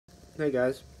Hey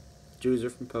guys,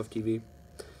 Juicer from Puff TV.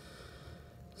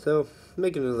 So,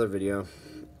 making another video.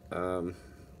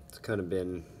 It's kind of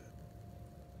been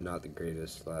not the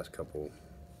greatest last couple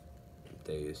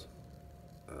days.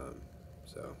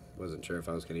 So, wasn't sure if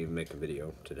I was going to even make a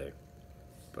video today.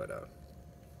 But,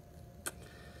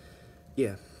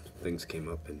 yeah, things came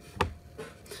up and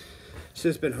it's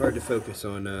just been hard to focus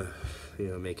on,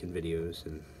 making videos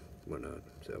and whatnot.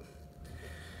 So,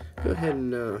 go ahead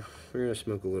and we're going to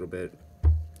smoke a little bit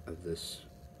of this.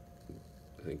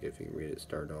 I think if you can read it,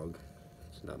 Star Dog.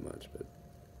 It's not much, but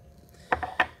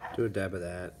do a dab of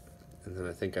that. And then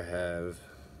I think I have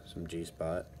some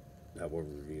GSPOT that we'll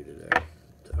review today.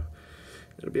 So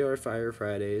it'll be our Fire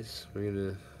Fridays. We're going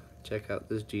to check out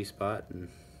this GSPOT and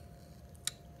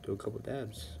do a couple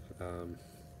dabs.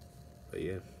 But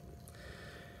yeah,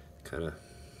 kind of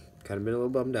been a little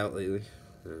bummed out lately.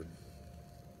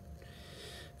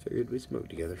 Figured we'd smoke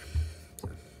together.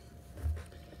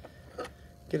 So,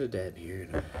 get a dab here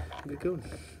and get going.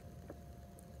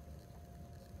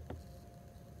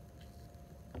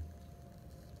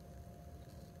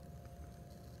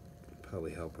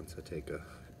 Probably help once I take a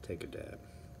dab.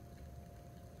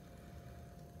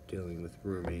 Dealing with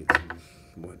roommates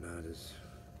and whatnot is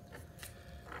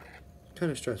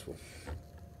kind of stressful.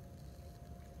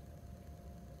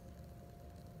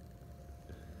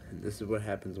 And this is what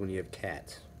happens when you have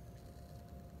cats.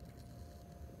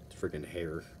 It's freaking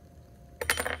hair.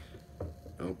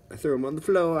 Oh, I threw them on the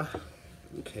floor.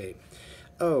 Okay.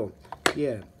 Oh,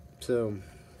 yeah. So,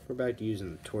 we're back to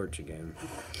using the torch again.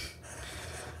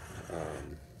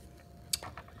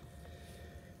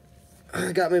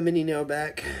 I got my mini nail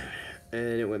back,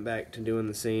 and it went back to doing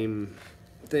the same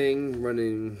thing,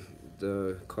 running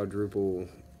the quadruple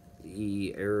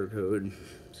E error code.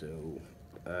 So,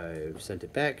 I've sent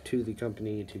it back to the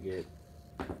company to get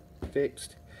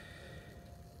fixed.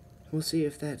 We'll see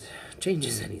if that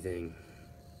changes anything.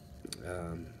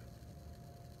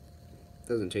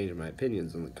 Doesn't change my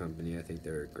opinions on the company. I think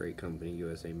they're a great company,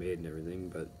 USA made and everything,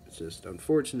 but it's just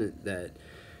unfortunate that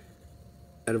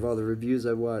out of all the reviews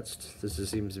I watched, this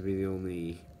just seems to be the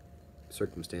only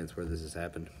circumstance where this has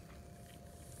happened.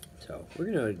 So, we're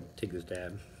gonna take this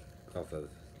dab off of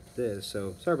this,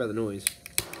 so sorry about the noise.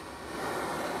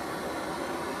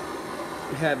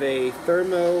 We have a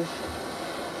thermo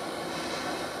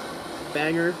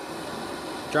banger,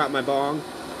 dropped my bong,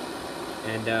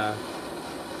 and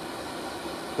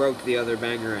broke the other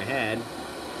banger I had.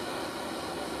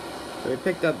 So I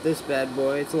picked up this bad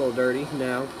boy. It's a little dirty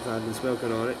now because I've been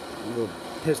smoking on it. I'm a little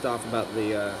pissed off about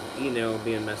the e-nail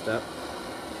being messed up.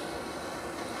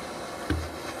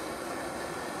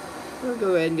 I'll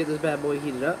go ahead and get this bad boy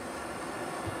heated up.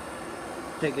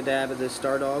 Take a dab of this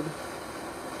Star Dog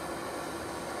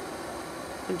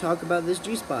and talk about this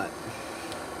GSPOT.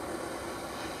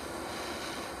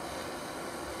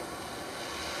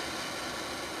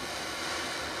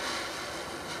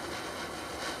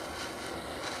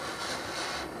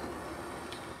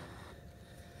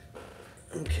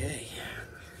 Okay.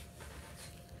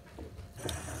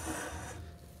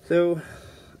 So,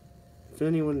 if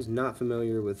anyone's not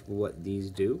familiar with what these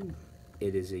do,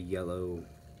 it is a yellow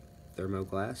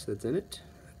thermoglass that's in it.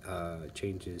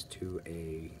 Changes to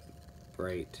a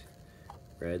bright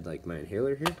red like my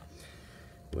inhaler here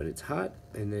when it's hot,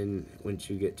 and then once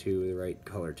you get to the right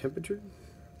color temperature,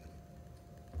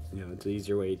 it's an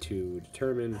easier way to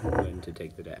determine when to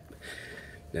take the dab.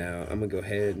 Now, I'm gonna go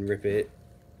ahead and rip it.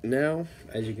 Now,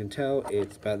 as you can tell,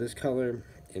 it's about this color.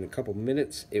 In a couple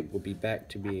minutes, it will be back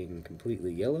to being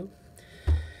completely yellow.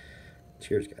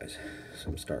 Cheers, guys.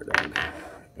 Some Star Dog.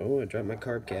 Oh, I dropped my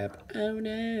carb cap. Oh,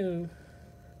 no.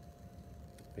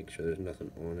 Make sure there's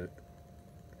nothing on it.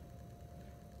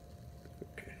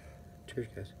 Okay. Cheers,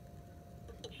 guys.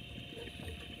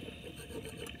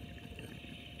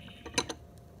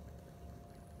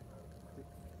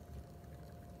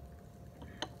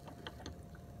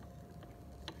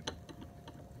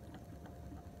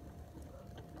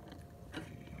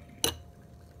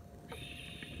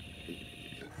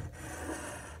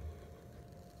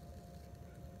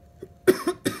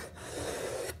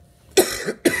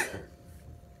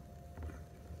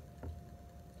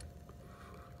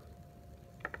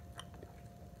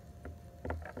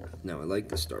 Now, I like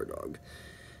the Star Dog.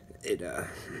 It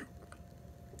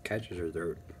catches your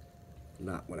throat.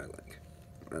 Not what I like.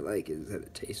 What I like is that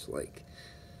it tastes like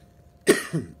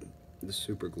the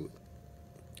Super Glue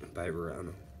by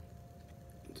Verano.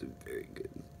 It's a very good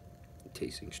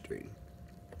tasting strain.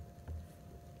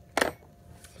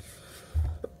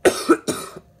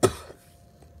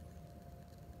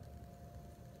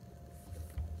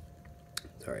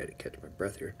 Sorry, I had to catch my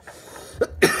breath here.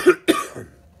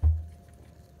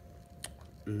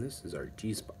 this is our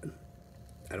G-spot.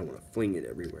 I don't want to fling it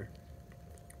everywhere.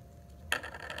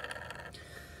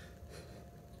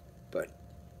 But,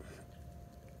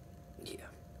 yeah.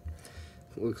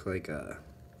 It looks like a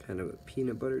kind of a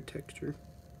peanut butter texture.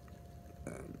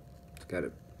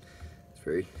 It's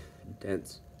very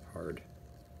dense, hard.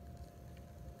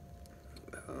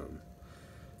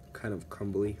 Kind of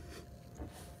crumbly.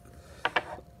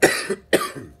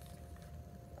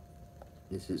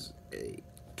 This is a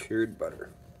cured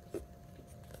butter.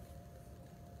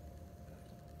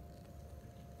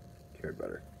 Cured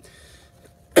butter.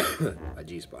 A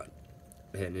G-spot.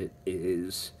 And it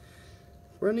is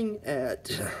running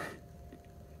at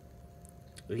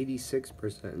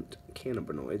 86%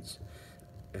 cannabinoids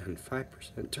and 5%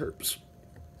 terps.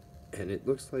 And it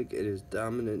looks like it is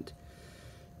dominant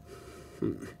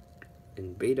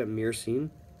in beta-myrcene.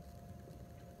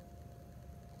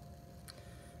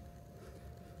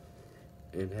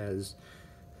 It has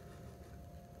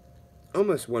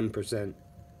almost 1%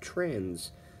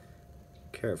 trans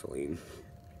caryophyllene.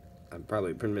 I'm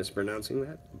probably mispronouncing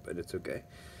that, but it's okay.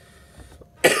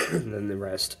 And then the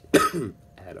rest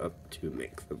add up to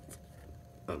make the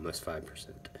almost 5%.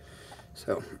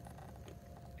 So,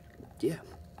 yeah.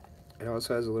 It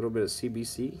also has a little bit of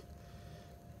CBC.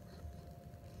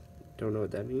 Don't know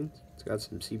what that means. It's got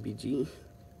some CBG,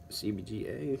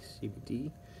 CBGA,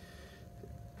 CBD.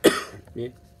 Yeah,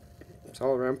 it's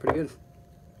all around pretty good.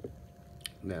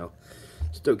 Now,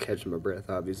 still catching my breath,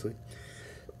 obviously.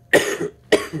 But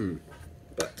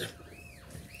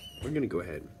we're gonna go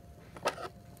ahead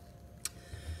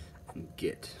and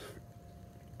get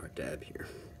our dab here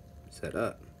set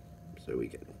up so we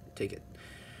can take it.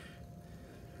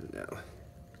 Now,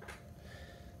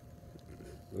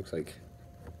 looks like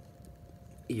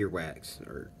earwax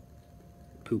or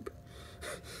poop.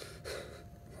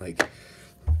 Like,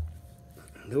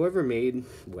 whoever made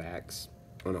wax,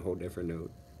 on a whole different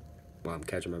note, while I'm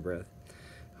catching my breath,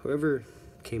 whoever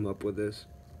came up with this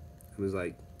was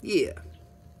like, yeah,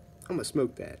 I'm gonna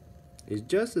smoke that. Is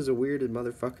just as a weird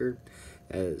motherfucker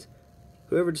as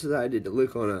whoever decided to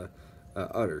look on a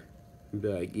udder and be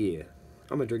like, yeah,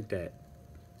 I'm gonna drink that.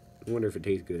 I wonder if it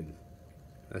tastes good.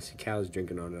 I see cows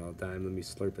drinking on it all the time. Let me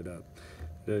slurp it up.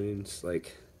 You know what I mean? It's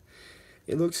like,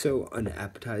 it looks so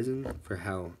unappetizing for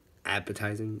how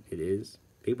appetizing it is.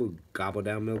 People gobble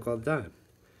down milk all the time.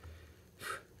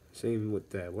 Same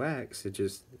with that wax. It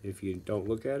just, if you don't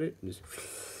look at it, it's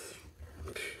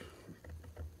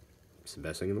the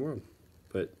best thing in the world.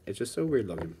 But it's just so weird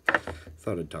looking.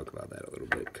 Thought I'd talk about that a little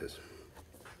bit, because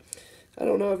I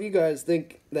don't know if you guys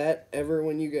think that ever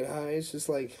when you get high. It's just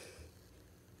like,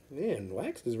 man,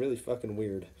 wax is really fucking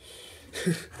weird.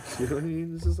 You know what I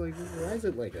mean? It's just like, why is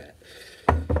it like that?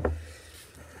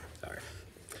 Sorry.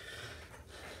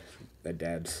 That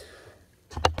dab's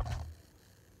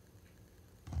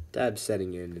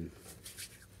setting in and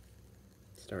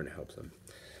starting to help some.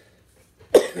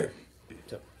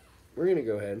 So, we're going to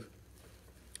go ahead.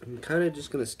 I'm kind of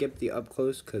just going to skip the up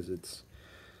close because it's,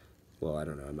 well, I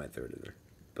don't know, I might throw it in there.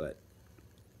 But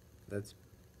that's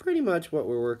pretty much what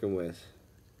we're working with.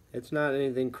 It's not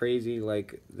anything crazy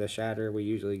like the shatter we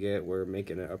usually get, where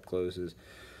making it up close is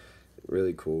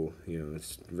really cool. You know,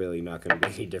 it's really not going to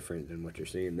be any different than what you're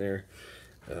seeing there.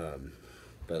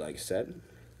 But like I said, I'm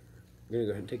going to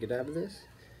go ahead and take a dab of this.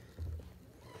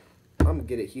 I'm going to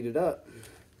get it heated up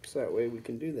so that way we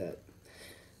can do that.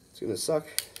 It's going to suck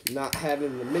not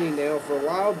having the mini nail for a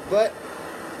while, but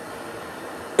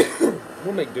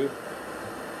we'll make do.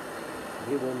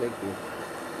 We will make do.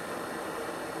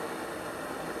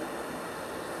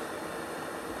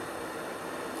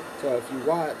 So if you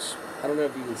watch, I don't know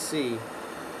if you can see,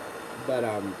 but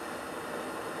you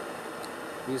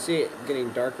can see it getting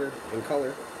darker in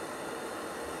color,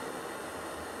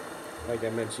 like I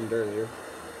mentioned earlier.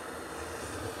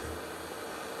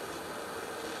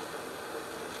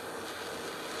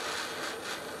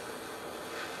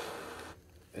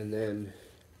 And then,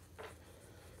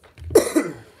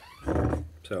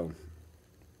 so,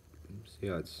 see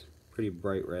how it's pretty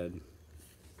bright red.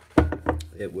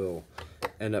 It will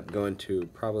end up going to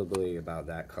probably about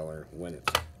that color when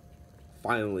it's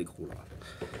finally cooled off.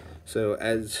 So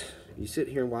as you sit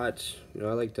here and watch, you know,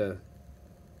 I like to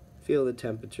feel the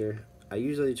temperature. I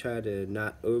usually try to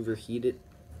not overheat it.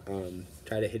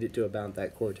 Try to hit it to about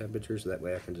that core temperature, so that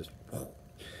way I can just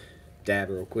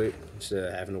dab real quick instead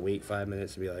of having to wait 5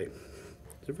 minutes to be like,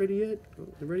 is it ready yet? Oh,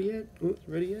 is it ready yet? Oh, is it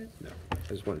ready yet? No, I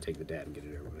just want to take the dab and get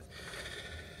it over with.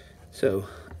 So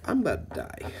I'm about to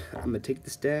die. I'm gonna take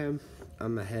this dab.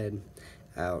 I'm gonna head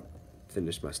out,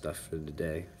 finish my stuff for the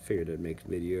day. Figured I'd make a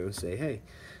video and say, hey,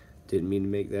 didn't mean to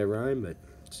make that rhyme, but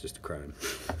It's just a crime.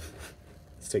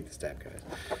 Let's take the stab, guys.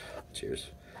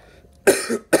 Cheers.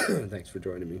 Thanks for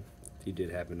joining me. If you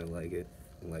did happen to like it,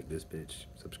 like this bitch,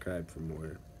 subscribe for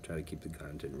more. Try to keep the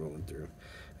content rolling through.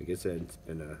 Like I said,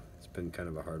 it's been kind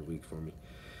of a hard week for me.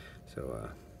 So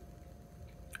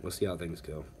we'll see how things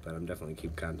go. But I'm definitely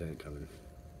keep content coming.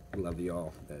 Love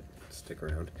y'all that stick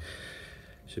around.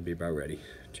 Should be about ready.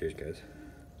 Cheers, guys.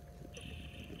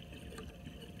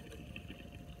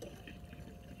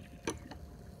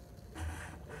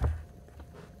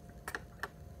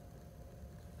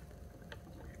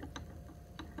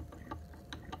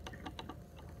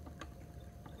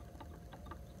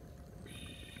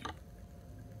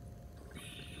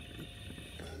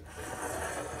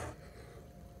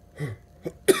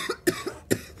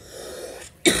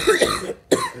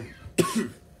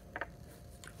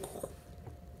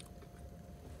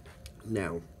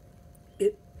 Now,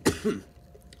 it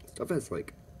stuff has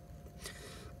like,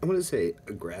 I want to say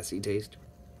a grassy taste.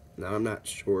 Now I'm not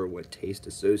sure what taste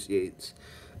associates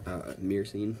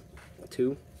myrcene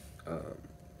to.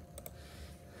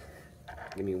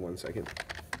 Give me 1 second.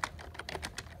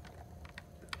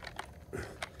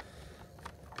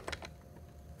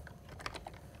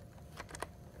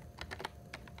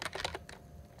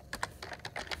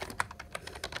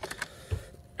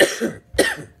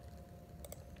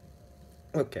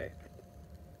 Okay.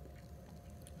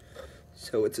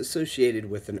 So it's associated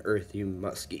with an earthy,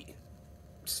 musky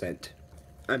scent.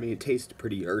 I mean, it tastes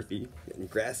pretty earthy and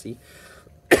grassy.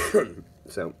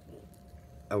 So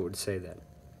I would say that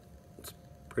it's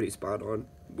pretty spot on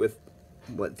with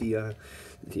what the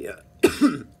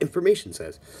information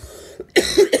says.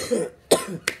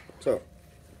 So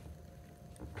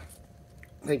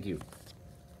thank you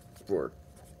for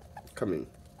coming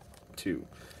to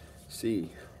see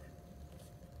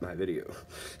my video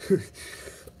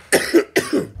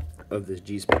of this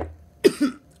GSPOT.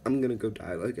 I'm gonna go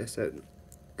die, like I said.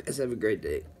 Guys, have a great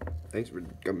day. Thanks for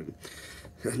coming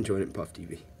and joining Puff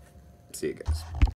TV. See you guys.